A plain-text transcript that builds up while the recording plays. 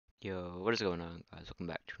Yo, what is going on, guys? Welcome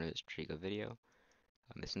back to another Stratego video.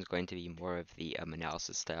 This one's going to be more of the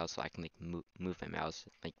analysis style, so I can like move my mouse,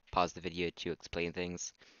 like pause the video to explain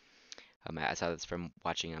things. I saw this from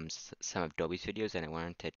watching some of Adobe's videos, and I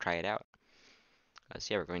wanted to try it out.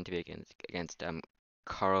 So yeah, we're going to be against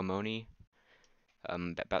Karamoni,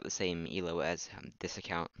 about the same elo as this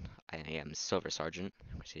account. I am Silver Sergeant,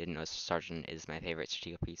 which I didn't know Sergeant is my favorite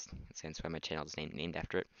Stratego piece. That's why my channel is named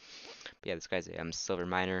after it. But yeah, this guy's a Silver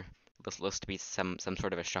Miner. Looks to be some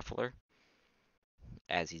sort of a shuffler,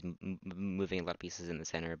 as he's moving a lot of pieces in the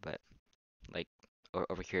center, but like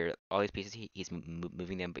over here, all these pieces he's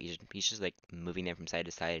moving them, but he's just like moving them from side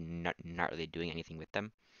to side, and not really doing anything with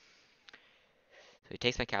them. So he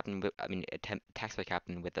takes my captain, I mean, attacks my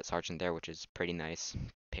captain with that sergeant there, which is pretty nice.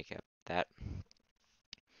 Pick up that.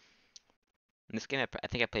 In this game, I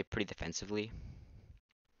think I played pretty defensively.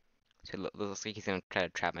 So it looks like he's gonna try to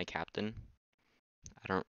trap my captain. I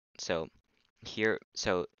don't. So here,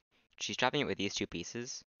 so she's trapping it with these two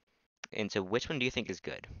pieces. And so which one do you think is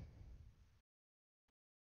good?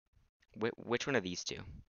 Which one of these two?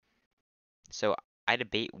 So I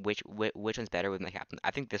debate which one's better with my captain.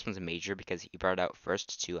 I think this one's a major because he brought it out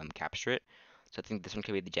first to capture it. So I think this one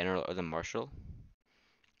could be the general or the marshal.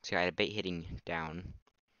 So I debate hitting down.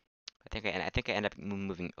 I think I end up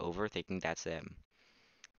moving over, thinking that's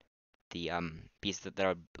the piece that I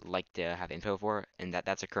would like to have info for, and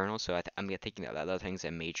that's a colonel. So I'm thinking that other thing's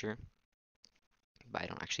a major, but I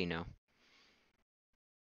don't actually know.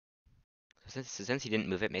 Since he didn't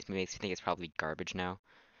move it, makes me think it's probably garbage now.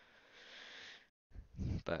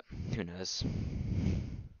 But who knows?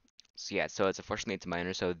 So yeah, so it's unfortunately it's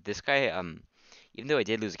minor. So this guy, even though I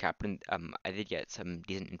did lose a captain, I did get some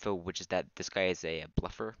decent info, which is that this guy is a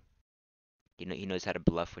bluffer. He knows how to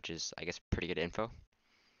bluff, which is, I guess, pretty good info.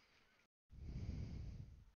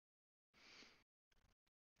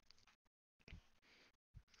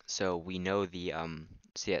 So we know the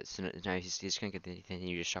So yeah, so now he's gonna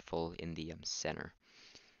continue to shuffle in the center.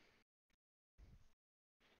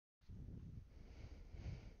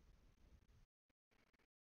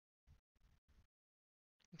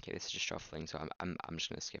 Okay, this is just shuffling, so I'm just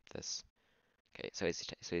gonna skip this. Okay, so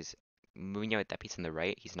he's moving out that piece on the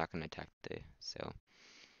right. He's not gonna attack the so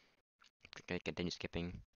I'm gonna continue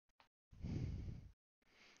skipping.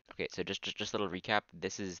 Okay, so just a little recap.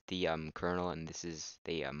 This is the colonel, and this is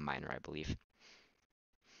the minor, I believe.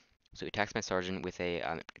 So he attacks my sergeant with a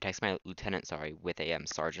attacks my lieutenant, sorry, with a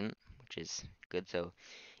sergeant, which is good. So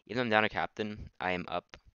even though I'm down a captain, I am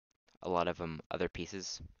up a lot of other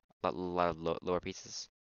pieces, a lot of lower pieces.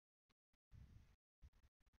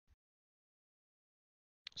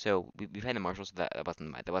 So we find the marshal, so that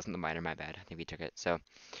wasn't the minor, my bad. I think we took it. So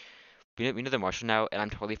we know the marshal now, and I'm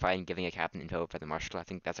totally fine giving a captain info for the marshal. I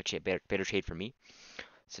think that's actually a better trade for me.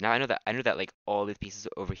 So now I know that like all these pieces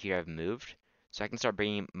over here have moved, so I can start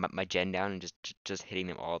bringing my gen down and just hitting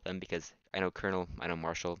them all of them because I know Colonel, I know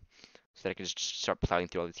Marshal, so that I can just start plowing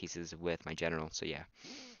through all these pieces with my general. So yeah,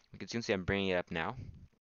 you can soon see I'm bringing it up now.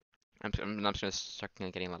 I'm just gonna start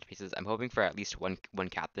getting a lot of pieces. I'm hoping for at least one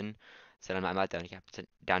captain, so I'm not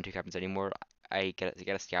down two captains anymore. I get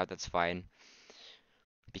a scout, that's fine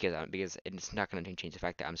because it's not gonna change the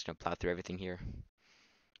fact that I'm just gonna plow through everything here.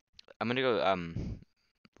 I'm gonna go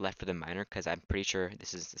left for the minor because I'm pretty sure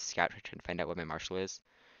this is the scout trying to find out what my marshal is.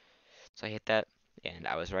 So I hit that, and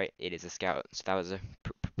I was right. It is a scout. So that was a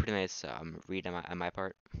pretty nice read on my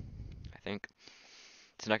part, I think.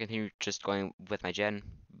 So now I continue just going with my gen.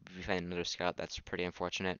 We find another scout. That's pretty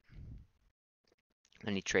unfortunate.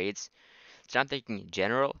 And he trades. So now I'm thinking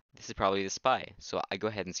general. This is probably the spy. So I go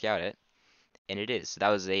ahead and scout it, and it is. So that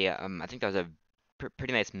was a I think that was a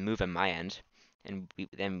pretty nice move on my end. And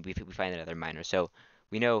we find another minor. So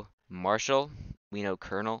we know marshal, we know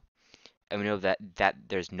colonel, and we know that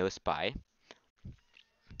there's no spy.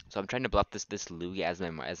 So I'm trying to bluff this Lugia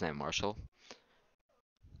as my marshal.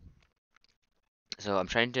 So I'm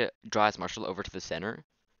trying to draw his marshal over to the center.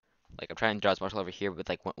 Like I'm trying to draw his marshal over here with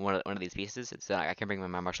like one of these pieces, so I can bring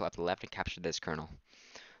my marshal up to the left and capture this colonel.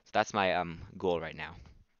 So that's my goal right now.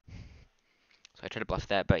 So I try to bluff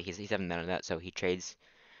that, but he's having none of that, so he trades.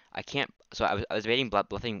 I can't. So I was debating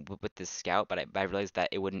bluffing with this scout, but I realized that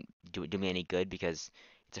it wouldn't do me any good because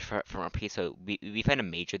it's a front piece. So we find a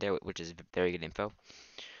major there, which is very good info.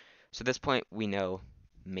 So at this point, we know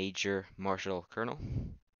major, marshal, colonel,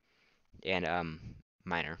 and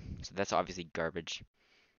minor. So that's obviously garbage,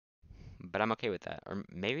 but I'm okay with that. Or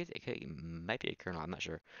maybe it might be a colonel. I'm not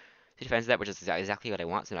sure. So he defends that, which is exactly what I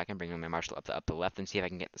want. So now I can bring my marshal up the left and see if I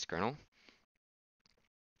can get this colonel.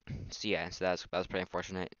 So yeah, so that was pretty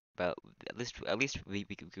unfortunate. but at least we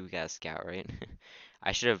got a scout, right?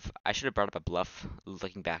 I should have brought up a bluff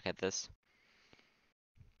looking back at this.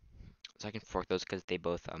 So I can fork those because they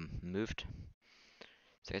both moved.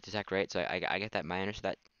 So I get to attack right. So I get that minor.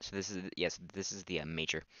 So this is yes, this is the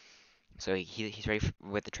major. So he's ready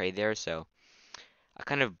with the trade there. So I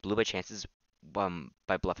kind of blew my chances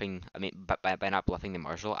by bluffing. I mean by not bluffing the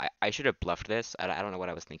marshal. I should have bluffed this. I don't know what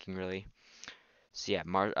I was thinking really. So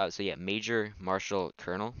yeah, major marshal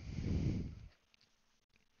colonel.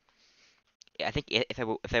 Yeah, I think if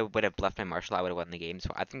I would have bluffed my marshal, I would have won the game.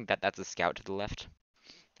 So I think that's a scout to the left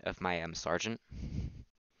of my sergeant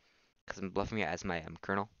because I'm bluffing it as my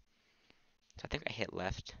colonel. So I think I hit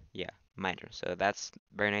left. Yeah, minor. So that's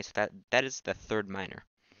very nice. That is the third minor.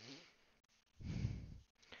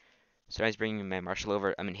 So I was bringing my marshal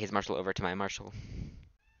over. I mean his marshal over to my marshal.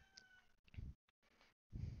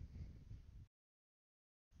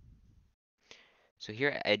 So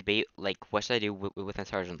here I debate like what should I do with my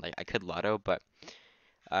sergeant? Like I could lotto, but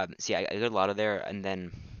see I go lotto there and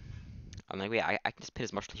then I'm like wait I can just put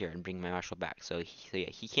his marshal here and bring my marshal back. So yeah,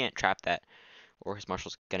 he can't trap that or his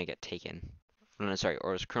marshal's gonna get taken. No, sorry,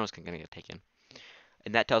 or his colonel's gonna get taken.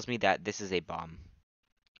 And that tells me that this is a bomb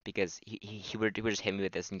because he would just hit me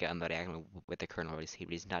with this and get on the diagonal with the colonel.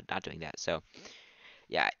 He's not doing that. So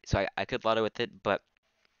yeah, so I could lotto with it, but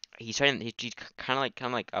he's kind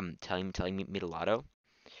of like telling me to lotto.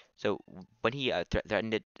 So when he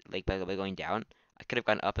threatened it like by going down, I could have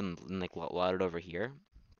gone up and like lottoed over here.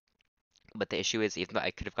 But the issue is even though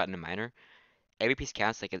I could have gotten a minor, every piece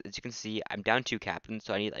counts. Like as you can see, I'm down two captains,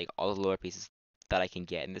 so I need like all the lower pieces that I can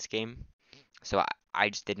get in this game. So I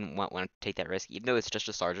just didn't want to take that risk, even though it's just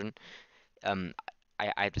a sergeant. Um,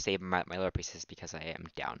 I have to save my lower pieces because I am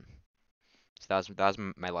down. So that was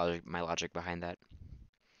my logic behind that.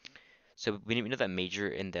 So we know that major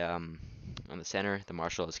in the on the center, the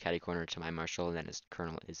marshal is catty corner to my marshal, and then his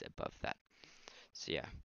colonel is above that. So yeah,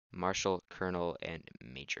 marshal, colonel, and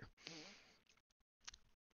major.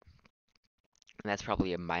 And that's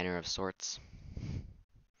probably a minor of sorts.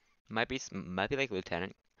 Might be like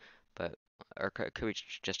lieutenant, but or could be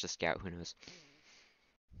just a scout. Who knows?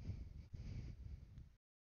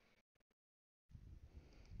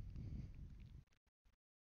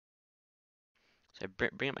 So I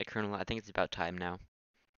bring up my colonel. I think it's about time now.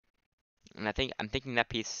 And I'm thinking that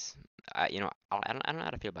piece. I don't know how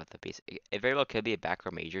to feel about that piece. It very well could be a back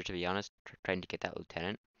row major, to be honest, trying to get that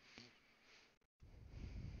lieutenant.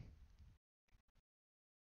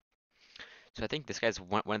 So I think this guy's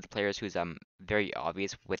one of the players who's very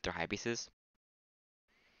obvious with their high pieces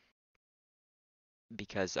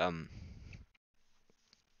because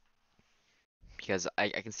I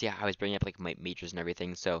can see how he's bringing up like my majors and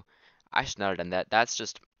everything. So I should not have done that. That's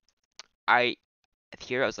just I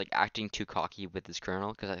here I was like acting too cocky with this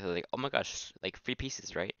colonel because I was like, oh my gosh, like free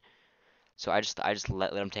pieces, right? So I just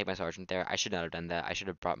let him take my sergeant there. I should not have done that. I should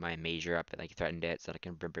have brought my major up and like threatened it so that I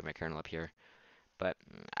can bring my colonel up here. But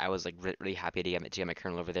I was like really happy to get my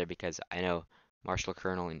colonel over there because I know Marshal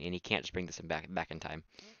Colonel and he can't just bring this back in time.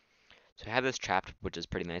 So I have this trapped, which is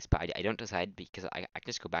pretty nice, but I don't decide because I can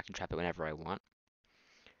just go back and trap it whenever I want.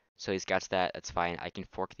 So he's got that. That's fine. I can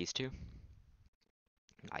fork these two.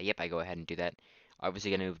 Yep, I go ahead and do that.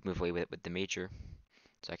 Obviously gonna move away with the major,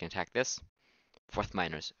 so I can attack this. Fourth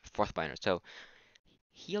minors. So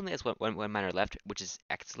he only has one minor left, which is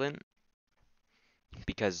excellent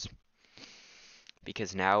because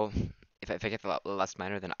now if I get the last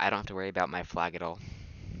minor, then I don't have to worry about my flag at all,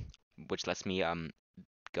 which lets me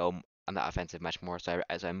go on the offensive much more. So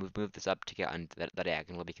I move this up to get on the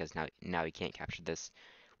diagonal because now he can't capture this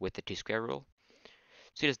with the two square rule.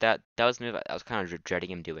 So he does that. That was the move I was kind of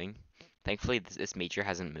dreading him doing. Thankfully, this major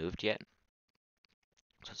hasn't moved yet,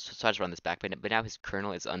 so I just run this back. But now his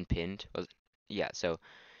colonel is unpinned. Yeah, so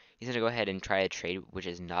he's gonna go ahead and try a trade, which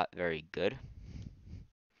is not very good.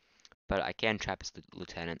 But I can trap his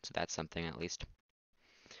lieutenant, so that's something at least.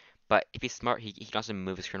 But if he's smart, he can also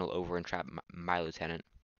move his colonel over and trap my lieutenant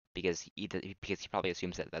because he probably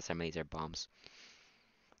assumes that some of these are bombs.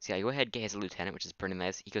 See, I go ahead and get his lieutenant, which is pretty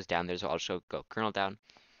nice. He goes down there, so I'll just go colonel down.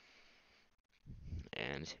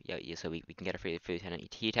 And yeah, so we can get a free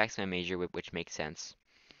lieutenant. He attacks my major, which makes sense.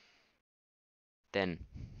 Then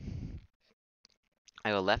I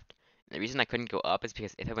go left. And the reason I couldn't go up is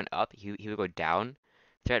because if I went up, he would go down,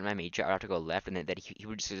 threaten my major. I'd have to go left, and then he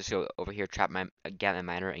would just go over here, trap get my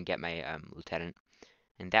minor, and get my lieutenant.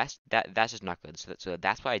 And that's just not good. So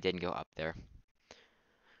that's why I didn't go up there.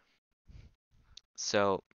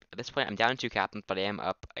 So at this point, I'm down two captains, but I am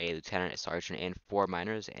up a lieutenant, a sergeant, and four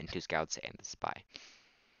minors, and two scouts, and the spy.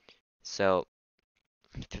 So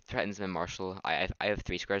threatens my marshal. I have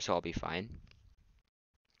 3 squares, so I'll be fine.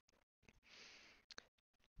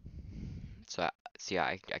 So so yeah,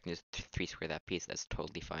 I can just 3 square that piece. That's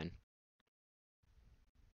totally fine.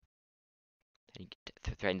 And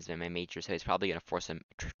he threatens my major, so he's probably gonna force a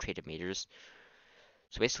trade of majors.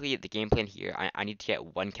 So basically, the game plan here, I need to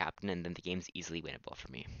get 1 captain, and then the game's easily winnable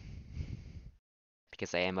for me.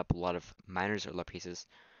 Because I am up a lot of minors or low pieces.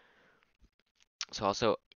 So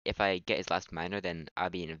also, if I get his last minor, then I'll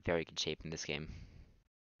be in a very good shape in this game.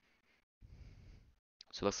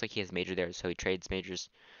 So it looks like he has major there, so he trades majors.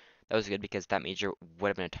 That was good because that major would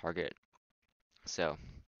have been a target. So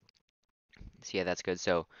yeah, that's good.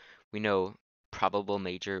 So we know probable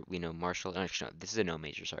major, we know Marshall. No, actually, no, this is a no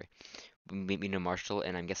major, sorry. We know Marshall,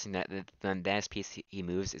 and I'm guessing that the next piece he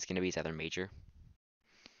moves is going to be his other major.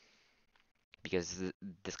 Because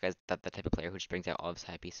this guy's the type of player who just brings out all of his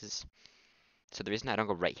high pieces. So the reason I don't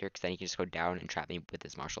go right here, because then he can just go down and trap me with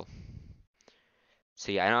his Marshall.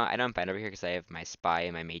 So yeah, I know I'm fine over here because I have my spy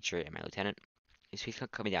and my major and my lieutenant. If he's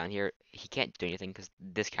coming down here, he can't do anything because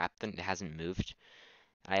this captain hasn't moved.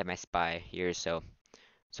 I have my spy here, so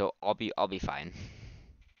I'll be fine.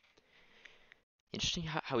 Interesting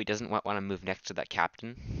how he doesn't want to move next to that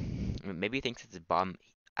captain. I mean, maybe he thinks it's a bomb.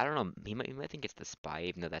 I don't know. He might think it's the spy,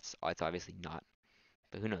 even though it's obviously not.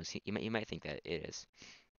 But who knows? He might think that it is.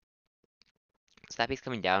 So that piece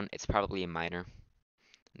coming down, it's probably a minor.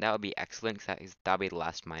 That would be excellent because that'll be the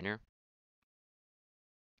last minor.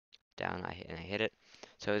 Down, I hit it.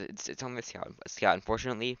 So it's only a scout,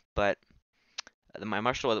 unfortunately, but my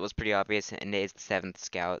marshal was pretty obvious, and it is the 7th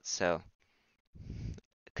scout, so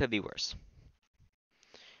it could be worse.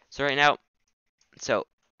 So right now, so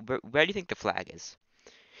where do you think the flag is?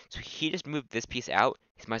 So he just moved this piece out.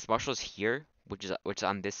 My marshal's here, which is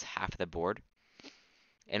on this half of the board,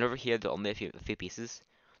 and over here there are only a few pieces.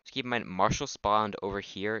 So keep in mind, marshal spawned over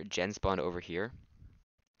here, Jen spawned over here,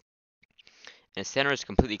 and center is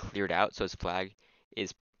completely cleared out, so his flag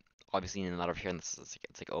is obviously not over here, and it's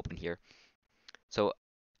like open here. So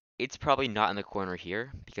it's probably not in the corner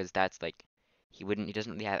here because that's like he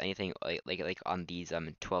doesn't really have anything like on these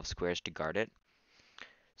 12 squares to guard it.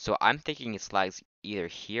 So I'm thinking his flag's either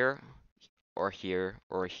here or here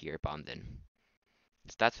or here bombed in.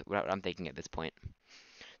 So that's what I'm thinking at this point.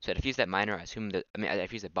 So I defuse that minor. I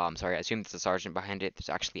defuse that bomb. Sorry, I assume there's a sergeant behind it. There's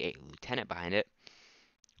actually a lieutenant behind it.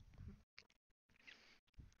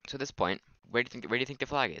 So at this point, where do you think the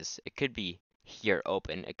flag is? It could be here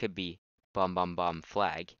open. It could be bomb bomb bomb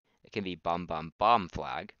flag. It can be bomb bomb bomb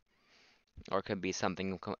flag, or it could be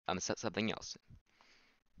something else.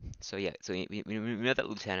 So yeah, so we know that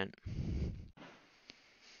lieutenant,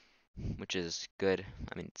 which is good.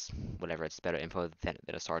 I mean, it's whatever. It's better info than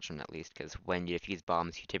a sergeant at least, because when you defuse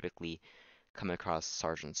bombs, you typically come across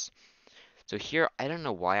sergeants. So here, I don't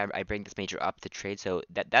know why I bring this major up to trade. So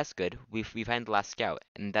that's good. We find the last scout,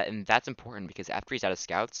 and that's important because after he's out of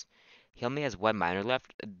scouts, he only has 1 minor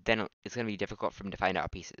left. Then it's gonna be difficult for him to find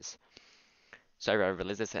out pieces. So I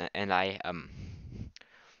realize this, and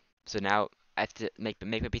so now I have to make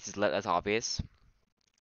my pieces less obvious.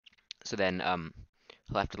 So then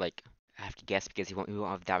he'll have to have to guess because he won't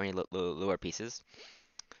have that many lower pieces.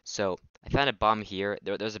 So I found a bomb here.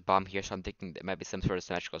 There's a bomb here, so I'm thinking there might be some sort of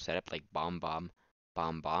symmetrical setup like bomb bomb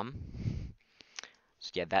bomb bomb.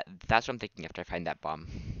 So yeah, that's what I'm thinking after I find that bomb.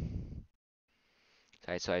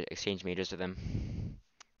 Sorry, so I exchanged majors with him.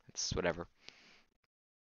 It's whatever.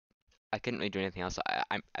 I couldn't really do anything else.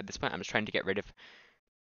 I'm at this point I'm just trying to get rid of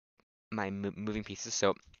my moving pieces.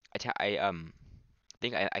 So I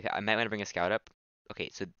think I might want to bring a scout up. Okay,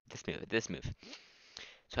 so this move.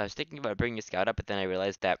 So I was thinking about bringing a scout up, but then I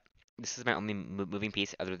realized that this is my only moving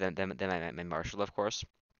piece other than my marshal, of course.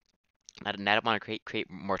 I don't want to create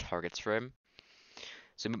more targets for him.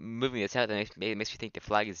 So moving this out, that makes me think the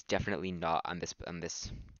flag is definitely not on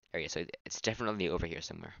this area. So it's definitely over here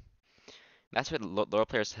somewhere. That's what lower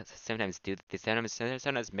players sometimes do. They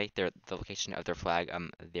sometimes make the location of their flag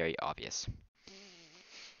very obvious.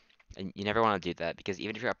 And you never want to do that because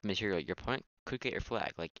even if you're up material, your opponent could get your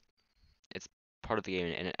flag. Like it's part of the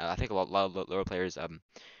game, and I think a lot of lower players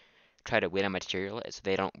try to win on material so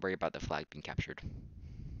they don't worry about the flag being captured.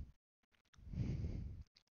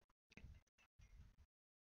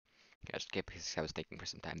 I just get because I was thinking for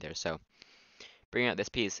some time there. So bringing out this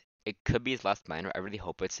piece, it could be his last minor. I really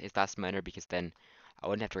hope it's his last minor because then I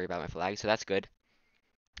wouldn't have to worry about my flag. So that's good.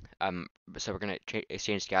 So we're gonna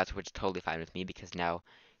exchange scouts, which is totally fine with me because now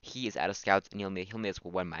he is out of scouts and he only has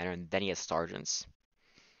 1 minor, and then he has sergeants,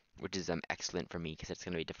 which is excellent for me because it's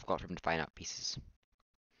gonna be difficult for him to find out pieces.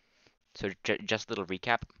 So just a little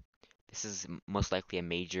recap. This is most likely a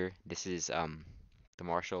major. This is the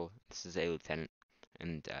marshal. This is a lieutenant,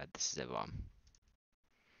 and this is a bomb.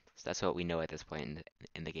 So that's what we know at this point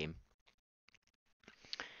in the game.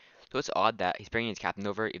 So it's odd that he's bringing his captain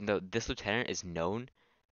over, even though this lieutenant is known,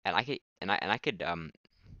 and I could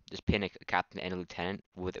just pin a captain and a lieutenant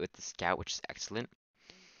with the scout, which is excellent.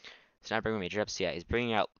 So now bringing major up. So yeah, he's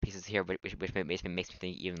bringing out pieces here, which makes me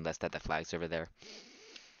think even less that the flag's over there.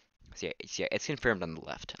 So yeah, it's confirmed on the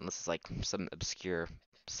left, unless it's like some obscure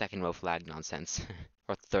second row flag nonsense,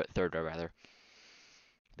 or third row rather.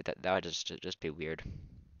 But that would just be weird.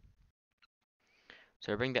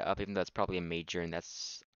 So I bring that up, even though it's probably a major, and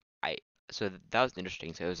that's I. So that was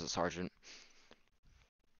interesting. So it was a sergeant.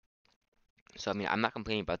 So I mean, I'm not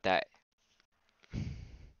complaining about that.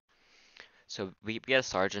 So we get a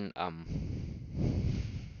sergeant. So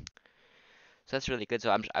that's really good.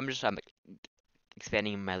 So I'm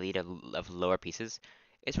expanding my lead of lower pieces.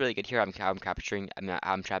 It's really good here. I'm capturing.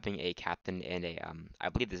 I'm trapping a captain and a I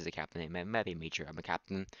believe this is a captain. It might be a major. I'm a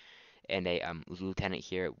captain and a lieutenant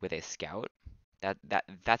here with a scout.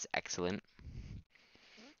 That's excellent.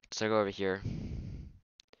 So I go over here and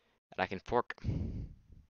I can fork.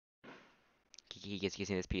 He gets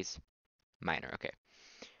using this piece. Minor. Okay.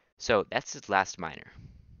 So that's his last minor.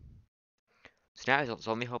 So now his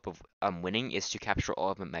only hope of winning is to capture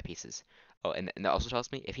all of my pieces. Oh, and that also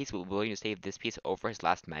tells me if he's willing to save this piece over his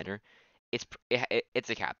last minor, it's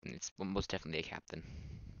a captain. It's most definitely a captain.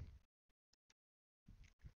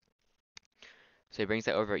 So he brings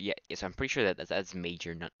that over. Yeah, so I'm pretty sure that's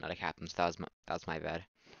major, not a captain. So that was my bad.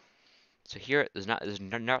 So here there's not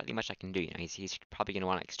really much I can do. You know, he's probably gonna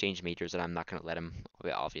want to exchange majors, and I'm not gonna let him,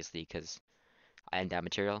 obviously, because I end down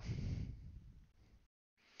material.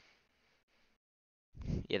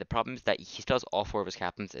 Yeah, the problem is that he still has all four of his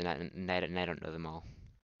captains, and I don't know them all.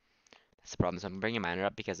 That's the problem. So I'm bringing a miner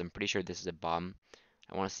up because I'm pretty sure this is a bomb.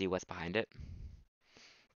 I want to see what's behind it.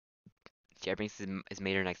 See, I brings his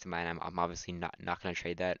major next to mine. I'm obviously not gonna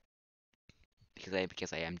trade that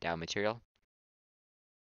because I am down material.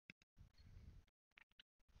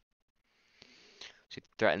 So he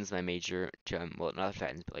threatens my major to well, not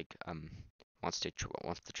threatens, but like wants to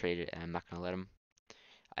trade it, and I'm not gonna let him.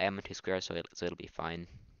 I am on 2 square, so it'll be fine.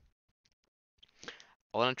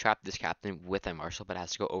 I want to trap this captain with a marshal, but it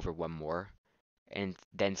has to go over one more, and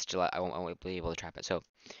then still I won't be able to trap it. So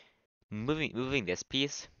moving this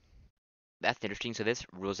piece, that's interesting. So this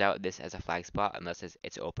rules out this as a flag spot unless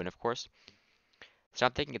it's open, of course. So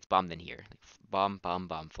I'm thinking it's bombed in here, like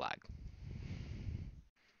bomb flag.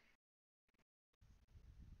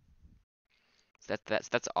 So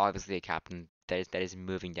that's obviously a captain that is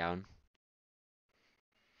moving down.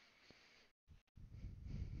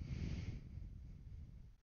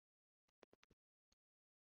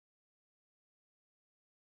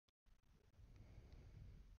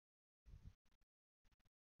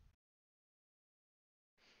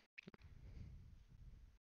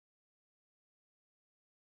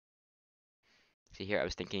 See here, I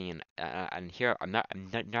was thinking, and here I'm not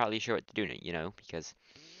really sure what to do, you know, because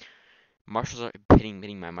marshals are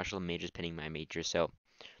pinning my marshal, majors pinning my major, so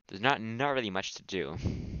there's not really much to do.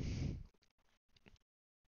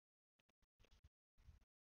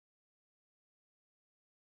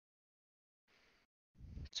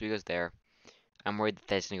 So he goes there. I'm worried that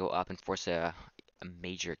that's gonna go up and force a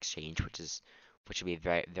major exchange, which would be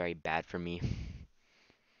very bad for me.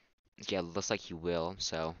 Yeah, looks like he will.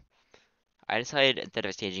 So I decided instead of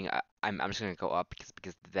exchanging, I'm just gonna go up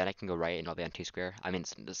because then I can go right and I'll be on 2 square. I mean,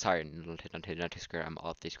 sorry, not 2 square. I'm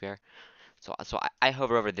off 3 square. So I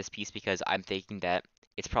hover over this piece because I'm thinking that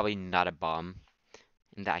it's probably not a bomb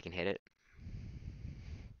and that I can hit it.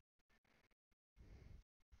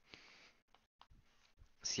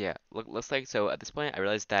 So yeah, looks like so at this point I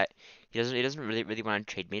realized that he doesn't really want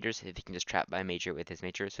to trade majors if he can just trap my major with his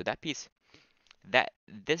major. So that piece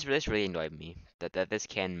this really annoyed me that this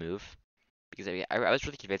can move because I was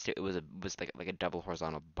really convinced it was like a double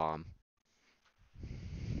horizontal bomb,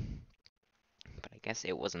 but I guess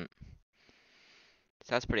it wasn't.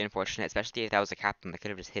 So that's pretty unfortunate, especially if that was a captain that could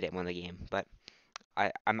have just hit it and won the game. But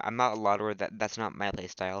I'm not a lotter. That's not my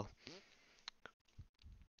playstyle.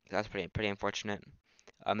 That's pretty unfortunate.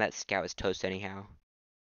 That scout is toast anyhow.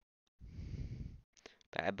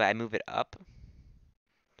 But I move it up.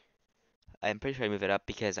 I'm pretty sure I move it up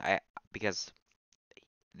because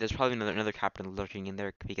there's probably another captain lurking in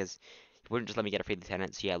there because he wouldn't just let me get a free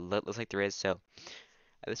lieutenant. So yeah, looks like there is. So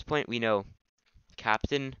at this point we know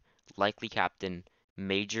captain, likely captain,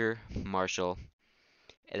 major, marshal,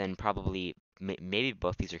 and then probably maybe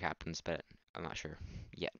both these are captains, but I'm not sure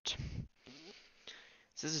yet.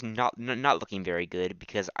 So this is not looking very good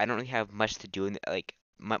because I don't really have much to do in like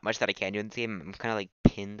much that I can do in this game. I'm kind of like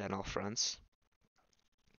pinned on all fronts.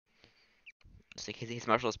 It's like his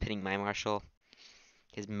marshal is pinning my marshal,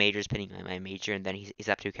 his major is pinning my major, and then he's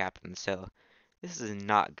up to captain. So this is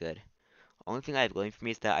not good. Only thing I have going for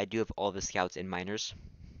me is that I do have all the scouts and miners,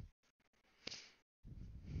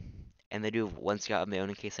 and I do have one scout of my own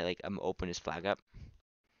in case I'm open his flag up.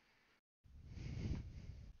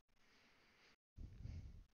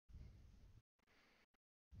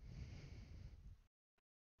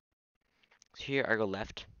 So here I go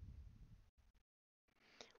left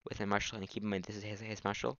with my marshal, and keep in mind this is his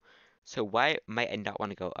marshal. So why might I not want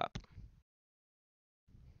to go up?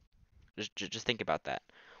 Just think about that.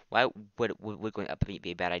 Why would going up be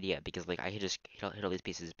a bad idea? Because like I could just hit all these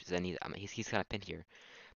pieces, because then he's kind of pinned here.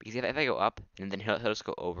 Because if I go up, and then he'll just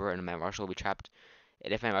go over, and my marshal will be trapped.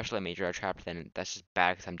 And if my marshal and major are trapped, then that's just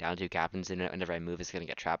bad because I'm down two captains, and whenever I move, it's gonna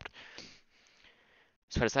get trapped.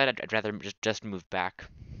 So I decided I'd rather just move back.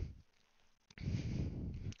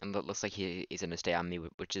 And it looks like he's gonna stay on me,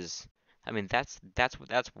 which is, I mean, that's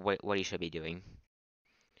what he should be doing.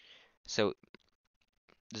 So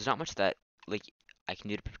there's not much that like I can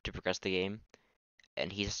do to progress the game,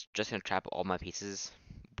 and he's just gonna trap all my pieces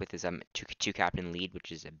with his two captain lead,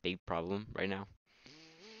 which is a big problem right now.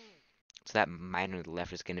 So that miner on the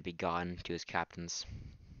left is gonna be gone to his captains.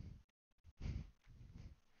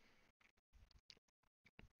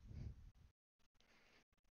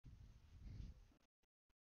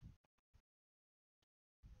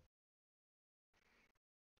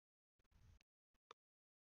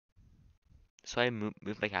 So I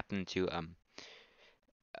moved my captain to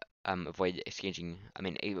avoid exchanging. I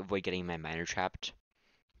mean, avoid getting my miner trapped.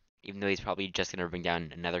 Even though he's probably just gonna bring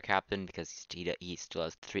down another captain because he still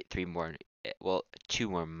has three more. Well, two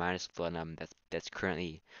more minus one that's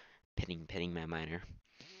currently pinning my miner.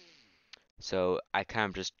 So I kind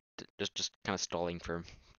of just kind of stalling for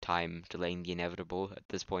time, delaying the inevitable at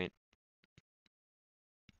this point.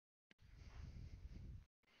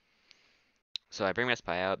 So I bring my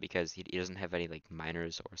spy out because he doesn't have any like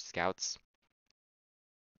miners or scouts.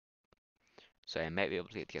 So I might be able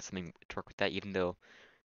to get something to work with that, even though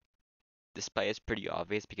the spy is pretty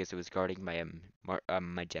obvious because it was guarding my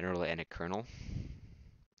my general and a colonel.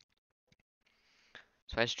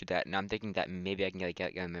 So I just do that. Now I'm thinking that maybe I can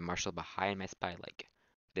get my marshal behind my spy like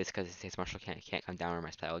this because his marshal can't come down or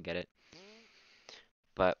my spy will get it.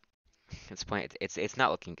 But at this point, it's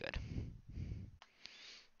not looking good.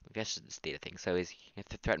 I guess it's the state of things. So he's he has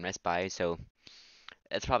to threaten my spy. So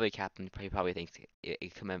it's probably a captain. He probably thinks he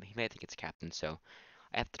might think it's a captain. So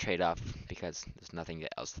I have to trade off because there's nothing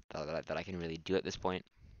else that I can really do at this point.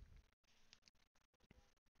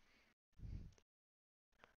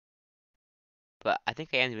 But I think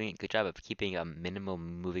I am doing a good job of keeping minimal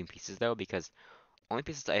moving pieces though, because only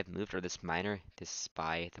pieces I have moved are this minor, this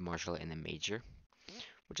spy, the marshal, and the major,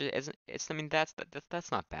 which isn't. It's I mean that's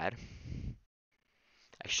not bad.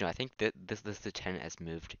 Actually, no, I think that this lieutenant has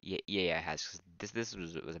moved. Yeah, it has. 'Cause this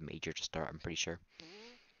was a major to start. I'm pretty sure.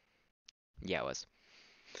 Yeah, it was.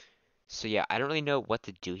 So yeah, I don't really know what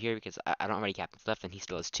to do here because I don't have any captains left, and he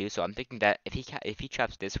still has two. So I'm thinking that if he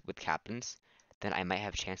traps this with captains, then I might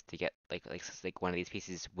have a chance to get like one of these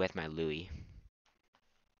pieces with my Louis.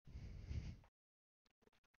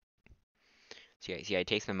 So yeah, see, I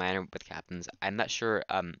takes my minor with captains. I'm not sure.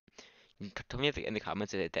 Tell me if in the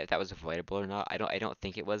comments that was avoidable or not. I don't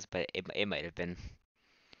think it was, but it might have been.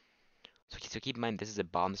 So keep in mind this is a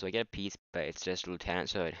bomb, so I get a piece, but it's just a lieutenant,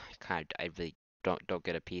 so I really don't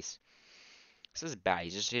get a piece. This is bad.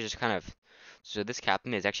 He's just kind of. So this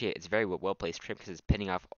captain is actually it's very well placed for him because it's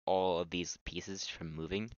pinning off all of these pieces from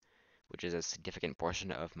moving, which is a significant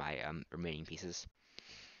portion of my remaining pieces.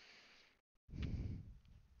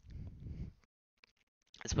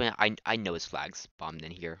 At this point, I know his flag's bombed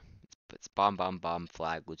in here. It's bomb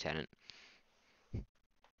flag lieutenant.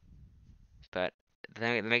 But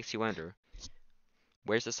then it makes you wonder,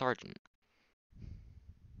 where's the sergeant?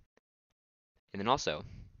 And then also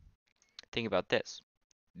think about this.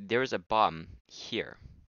 There was a bomb here.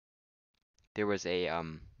 There was a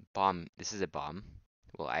bomb. This is a bomb.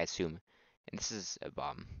 Well, I assume. And this is a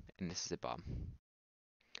bomb. And this is a bomb.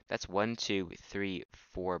 That's one, two, three,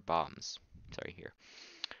 four bombs. Sorry, here.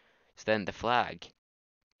 So then the flag,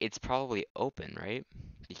 it's probably open, right?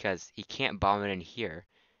 Because he can't bomb it in here.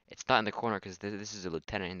 It's not in the corner because this is a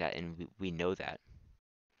lieutenant in that, and we know that.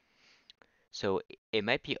 So it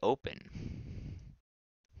might be open.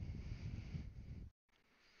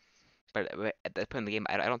 But at that point in the game,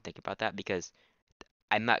 I don't think about that because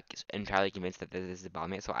I'm not entirely convinced that this is a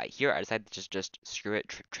bomb yet. So here I decided to just screw it,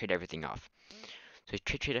 trade everything off. So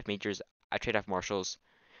trade off majors, I trade off marshals,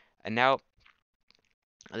 and now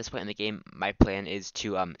At this point in the game, my plan is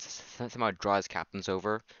to somehow draw his captains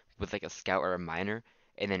over with like a scout or a miner,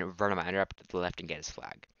 and then run a miner up to the left and get his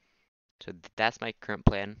flag. So that's my current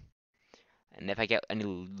plan. And if I get any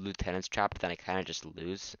lieutenants trapped, then I kind of just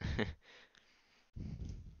lose.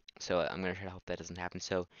 So I'm gonna try to hope that doesn't happen.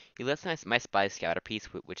 So he lets my spy scout a piece,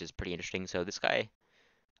 which is pretty interesting. So this guy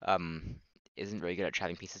um isn't very good at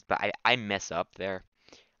trapping pieces, but I mess up there.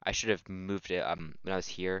 I should have moved it when I was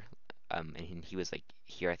here, and he was like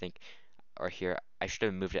here I think or here. I should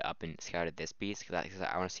have moved it up and scouted this piece because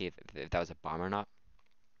I want to see if that was a bomb or not.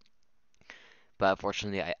 But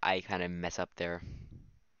unfortunately, I kind of mess up there.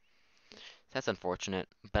 That's unfortunate,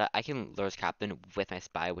 but I can lure his captain with my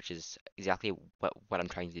spy, which is exactly what I'm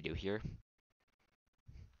trying to do here.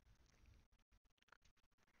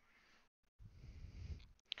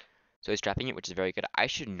 So he's trapping it, which is very good. I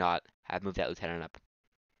should not have moved that lieutenant up.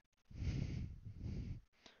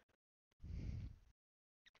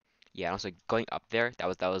 Yeah, and also going up there, that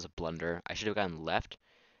was a blunder. I should have gone left,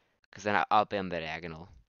 because then I'll be on the diagonal.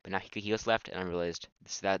 But now he goes left, and I realized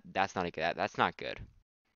that's not a good. That's not good.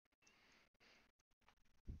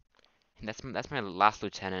 And that's my last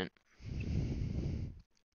lieutenant. At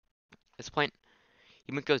this point,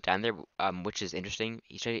 he goes down there, which is interesting.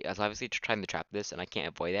 I was obviously trying to trap this, and I can't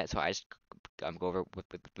avoid that, so I just go over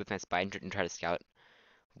with my spy and try to scout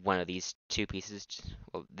one of these two pieces.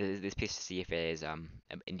 Well, this piece to see if it is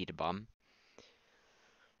indeed a bomb.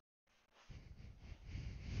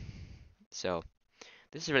 So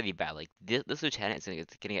this is really bad. Like this lieutenant is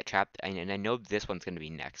gonna get trapped, and I know this one's gonna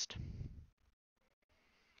be next.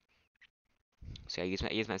 So I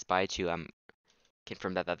use my spy to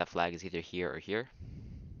confirm that the flag is either here or here.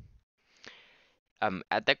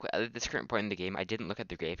 At this current point in the game, I didn't look at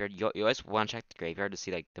the graveyard. You always want to check the graveyard to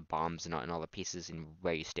see like the bombs and all the pieces and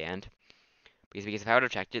where you stand. Because if I would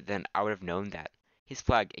have checked it, then I would have known that his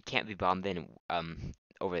flag it can't be bombed in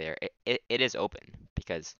over there. It is open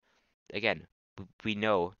because again we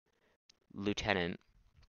know Lieutenant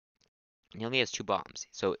he only has two bombs,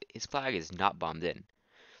 so his flag is not bombed in.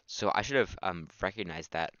 So I should have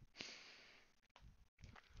recognized that.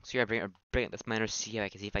 So here I bring up this miner, see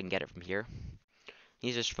if I can get it from here.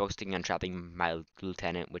 He's just focusing on trapping my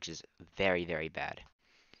lieutenant, which is very, very bad.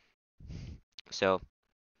 So,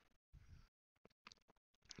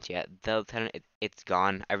 so yeah, the lieutenant it's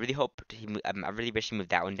gone. I really hope I really wish he moved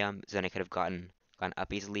that one down, so then I could have gone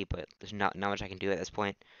up easily. But there's not much I can do at this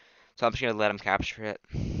point. So I'm just gonna let him capture it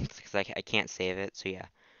because I can't save it. So yeah,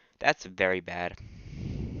 that's very bad.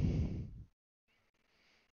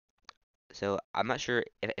 So I'm not sure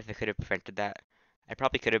if I could have prevented that. I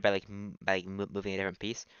probably could have by moving a different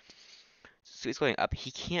piece. So he's going up. He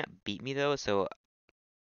can't beat me though. So at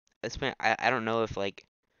this point, I don't know if like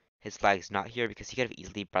his flag's not here because he could have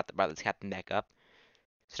easily brought this captain back up.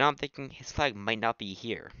 So now I'm thinking his flag might not be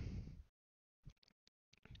here.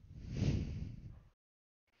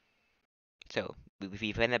 So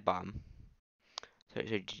we find that bomb. So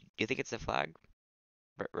do you think it's the flag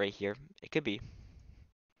right here? It could be,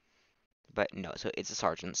 but no. So it's a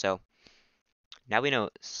sergeant. So now we know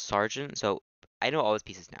sergeant. So I know all his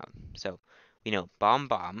pieces now. So we know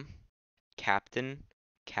bomb, captain,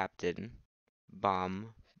 captain,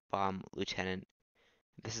 bomb, lieutenant.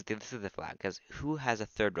 This is the flag because who has a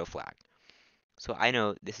third row flag? So I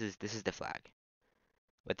know this is the flag.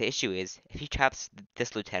 But the issue is if he traps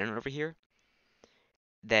this lieutenant over here,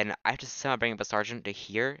 then I have to somehow bring up a sergeant to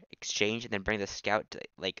here, exchange, and then bring the scout to,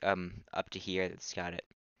 like up to here and scout it.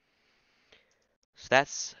 So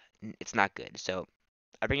it's not good. So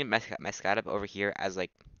I bring my scout up over here as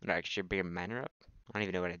like no, actually bring a miner up. I don't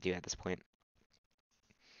even know what I do at this point.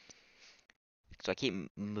 So I keep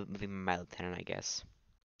moving my lieutenant, I guess.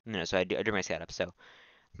 No, so I do my scout up. So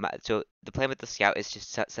the plan with the scout is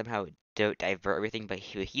just somehow divert everything, but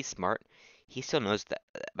he's smart. He still knows that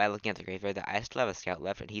by looking at the graveyard that I still have a scout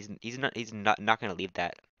left, and he's not gonna leave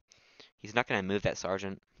that. He's not gonna move that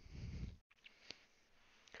sergeant.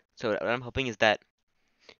 So what I'm hoping is that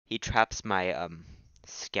he traps my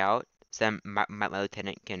scout, so then my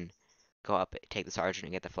lieutenant can go up, take the sergeant,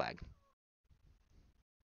 and get the flag.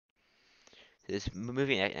 So just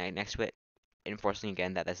moving next to it, enforcing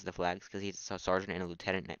again that this is the flags because he's a sergeant and a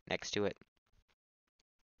lieutenant next to it.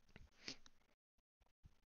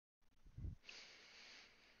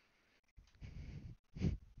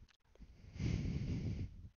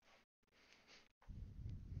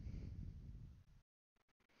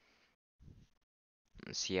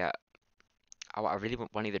 So yeah, I really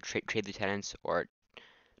want to either trade lieutenants or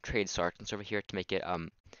trade sergeants over here to make it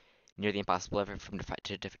nearly impossible ever for him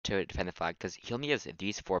to defend the flag because he only has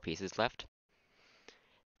these four pieces left.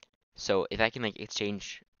 So if I can like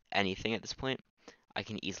exchange anything at this point, I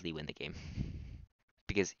can easily win the game.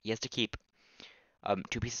 Because he has to keep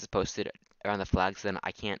two pieces posted around the flag, so then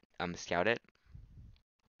I can't scout it.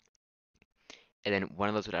 And then one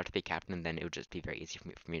of those would have to be captain, and then it would just be very easy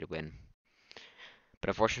for me to win. But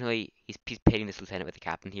unfortunately, he's pitting this lieutenant with the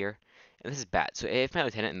captain here, and this is bad. So if my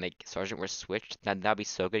lieutenant and like sergeant were switched, that'd be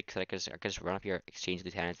so good because I could just run up here, exchange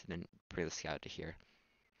lieutenants, and then bring the scout to here.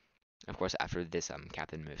 Of course, after this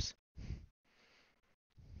captain moves.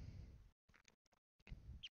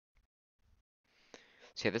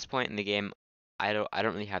 So at this point in the game, I don't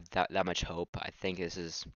really have that much hope. I think this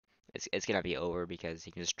is it's gonna be over because he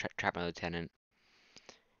can just trap my lieutenant,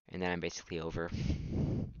 and then I'm basically over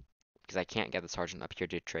because I can't get the sergeant up here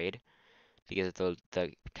to trade because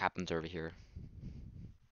the captain's over here,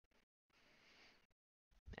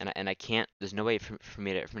 and I can't. There's no way for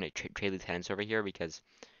me to trade lieutenants over here because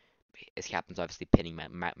his captain's obviously pinning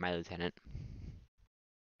my lieutenant.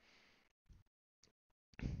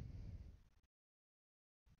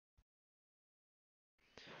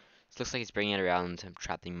 So it looks like he's bringing it around,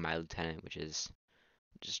 trapping my lieutenant, which is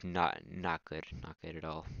just not good, not good at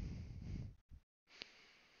all.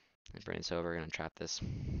 Let's bring this over. We're gonna trap this.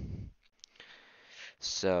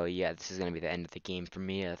 So yeah, this is gonna be the end of the game for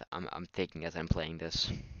me. I'm thinking as I'm playing this,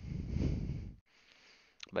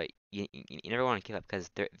 but you never want to give up because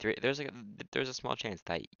there's a small chance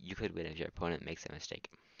that you could win if your opponent makes a mistake.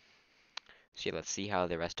 So yeah, let's see how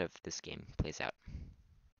the rest of this game plays out.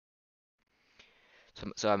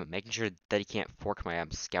 So I'm making sure that he can't fork my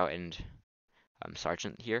scout and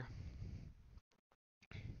sergeant here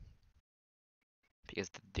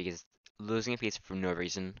because losing a piece for no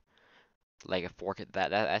reason, like a fork,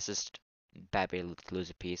 that's just bad way to lose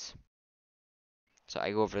a piece. So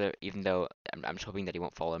I go over there, even though I'm just hoping that he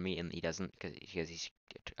won't follow me, and he doesn't, because he's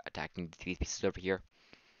attacking these pieces over here.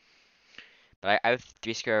 But I have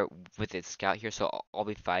 3 square with its scout here, so I'll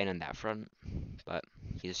be fine on that front. But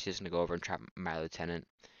he's just gonna go over and trap my lieutenant,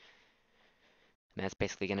 and that's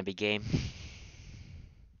basically gonna be game.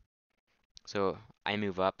 So I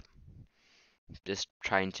move up, just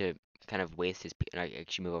trying to kind of waste his. And I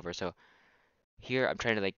actually move over. So here I'm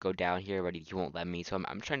trying to like go down here, but he won't let me. So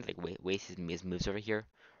I'm trying to like waste his moves over here,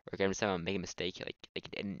 or every time I make a mistake, like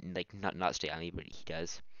and like not stay on me, but he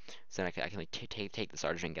does. So then I can like take the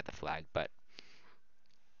sergeant and get the flag. But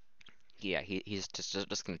yeah, he's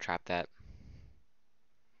just gonna trap that.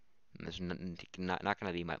 And there's not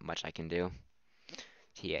gonna be much I can do.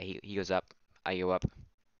 So yeah, he goes up, I go up,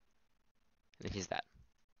 and he's that.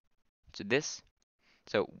 So this.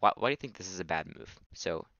 So why do you think this is a bad move?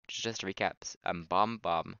 So just to recap, bomb,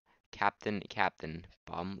 captain,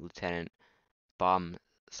 bomb, lieutenant, bomb,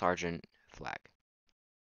 sergeant, flag.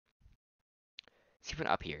 So he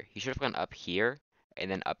went up here. He should have gone up here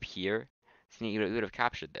and then up here. So he would have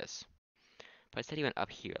captured this. But instead he went up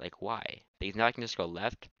here. Like why? Because now I can just go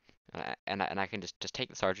left, and I can just take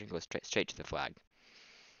the sergeant and go straight to the flag.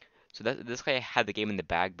 So this guy had the game in the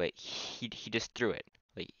bag, but he just threw it.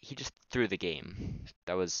 Like he just threw the game.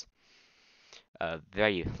 That was a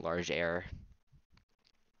very large error.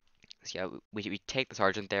 So yeah, we take the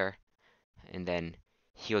sergeant there, and then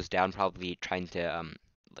he goes down, probably trying to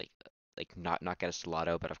like not get a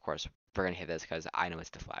stiletto, but of course we're gonna hit this because I know it's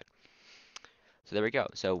the flag. So there we go.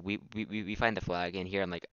 So we find the flag, and here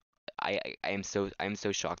I am so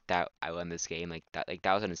shocked that I won this game. Like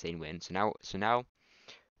that was an insane win. So now so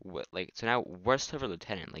now we're silver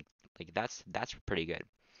lieutenant. Like that's pretty good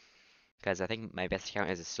because I think my best account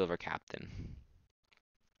is a silver captain.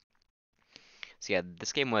 So yeah,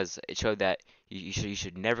 this game was it showed that you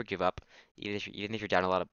should never give up, even if you're down a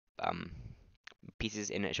lot of um pieces,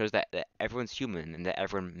 and it shows that everyone's human and that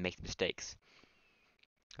everyone makes mistakes.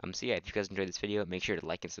 So yeah, if you guys enjoyed this video, make sure to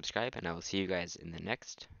like and subscribe, and I will see you guys in the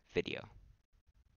next video.